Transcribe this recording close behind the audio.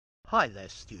Hi there,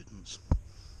 students.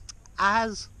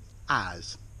 As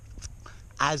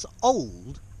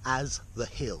old as the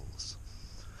hills.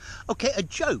 Okay, a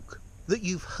joke that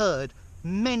you've heard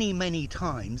many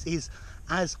times is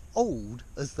as old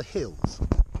as the hills.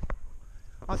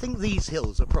 I think these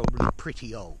hills are probably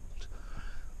pretty old.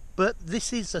 But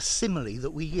this is a simile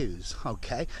that we use,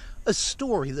 okay? A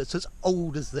story that's as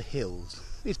old as the hills.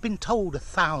 It's been told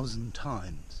 1,000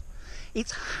 times.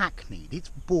 It's hackneyed, it's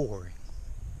boring.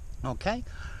 Okay,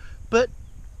 but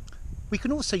we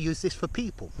can also use this for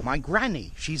people. My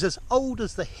granny, she's as old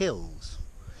as the hills.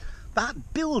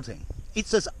 That building,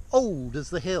 it's as old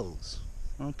as the hills.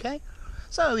 Okay,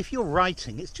 so if you're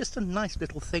writing, it's just a nice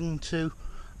little thing to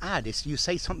add. If you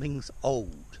say something's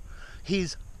old,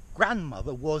 his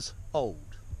grandmother was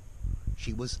old.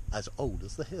 She was as old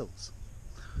as the hills.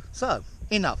 So,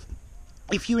 enough.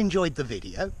 If you enjoyed the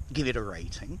video, give it a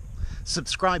rating,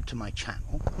 subscribe to my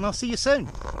channel, and I'll see you soon.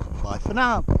 Bye for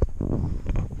now.